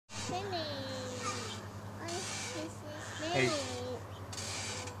Hey.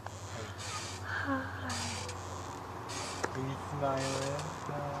 Hi. Are you smiling?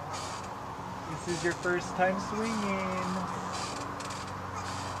 This is your first time swinging.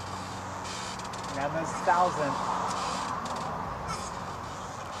 And this 1,000.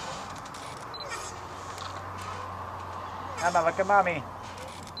 Emma, look at mommy.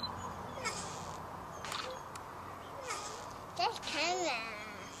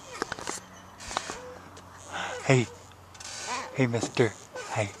 Hey. Hey, mister.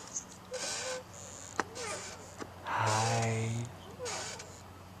 Hi. Hi.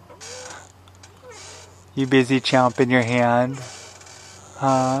 You busy chomping your hand?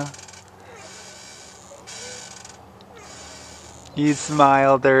 Huh? You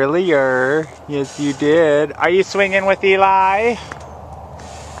smiled earlier. Yes, you did. Are you swinging with Eli?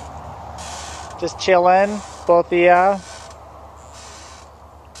 Just chilling, both of ya?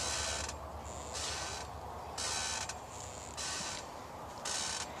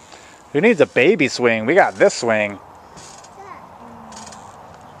 Who needs a baby swing? We got this swing.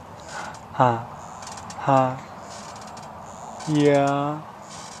 Huh? Huh? Yeah.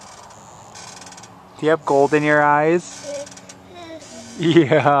 Do you have gold in your eyes?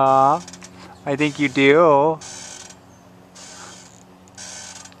 Yeah. I think you do.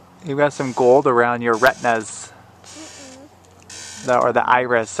 You've got some gold around your retinas. Or the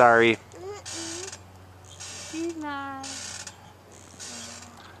iris, sorry. He's not.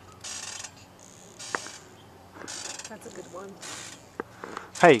 That's a good one.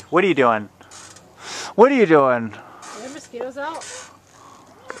 Hey, what are you doing? What are you doing? Are there mosquitoes out?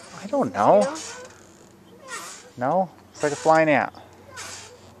 I don't know. Mosquito? No? It's like a flying ant.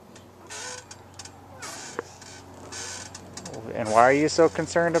 And why are you so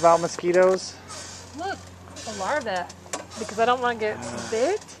concerned about mosquitoes? Look, a larva. Because I don't want to get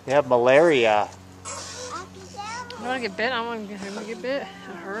bit. You have malaria. I don't want to get bit. I don't want to get him to get bit.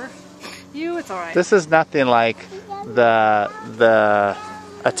 Or her. You, it's alright. This is nothing like the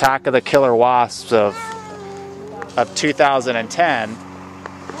attack of the killer wasps of 2010.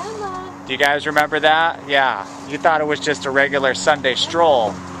 Do you guys remember that? Yeah. You thought it was just a regular Sunday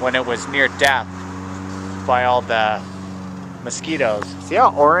stroll when it was near death by all the mosquitoes. See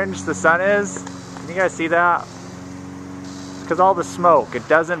how orange the sun is? Can you guys see that? It's because all the smoke. It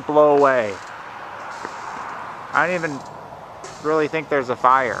doesn't blow away. I don't even really think there's a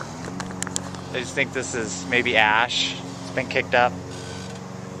fire. I just think this is maybe ash. It's been kicked up.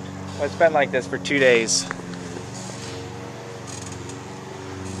 Well, it's been like this for 2 days.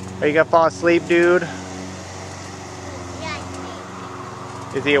 Are you gonna fall asleep, dude?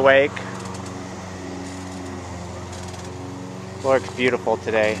 Is he awake? Looks beautiful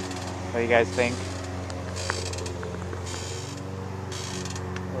today. What do you guys think?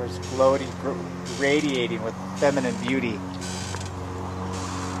 Or it's floating, radiating with feminine beauty.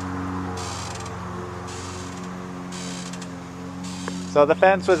 So the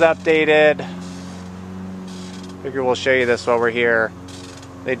fence was updated. Figure we'll show you this while we're here.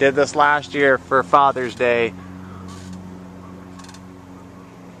 They did this last year for Father's Day.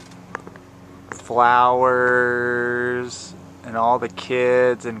 Flowers and all the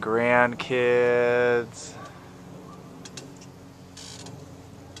kids and grandkids.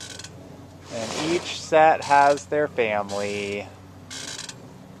 And each set has their family.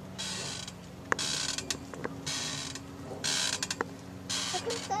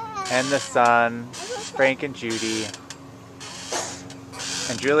 And the son, Frank and Judy.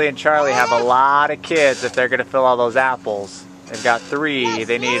 And Julie and Charlie have a lot of kids if they're going to fill all those apples. They've got 3.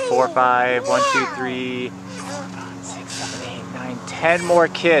 They need 4, 5, 1, 2, 3, 5, 6, 7, 8, 9, 10 more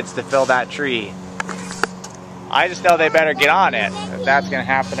kids to fill that tree. I just know they better get on it if that's going to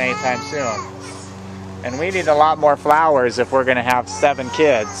happen anytime soon. And we need a lot more flowers if we're going to have 7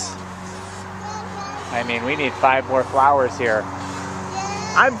 kids. I mean, we need 5 more flowers here.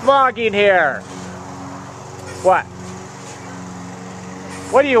 I'm vlogging here. What?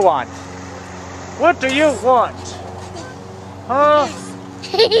 What do you want? What do you want? Huh?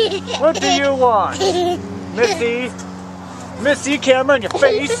 What do you want? Missy? Missy, camera on your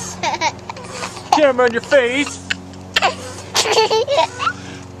face. Camera on your face.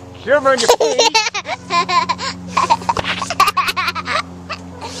 Camera on your face.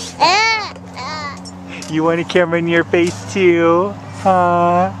 You want a camera in your face too?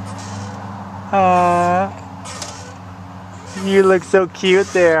 Huh? Huh? You look so cute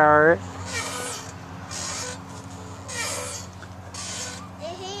there.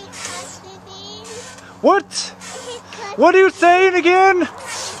 What? What are you saying again?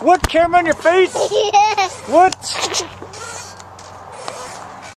 What, camera on your face? What?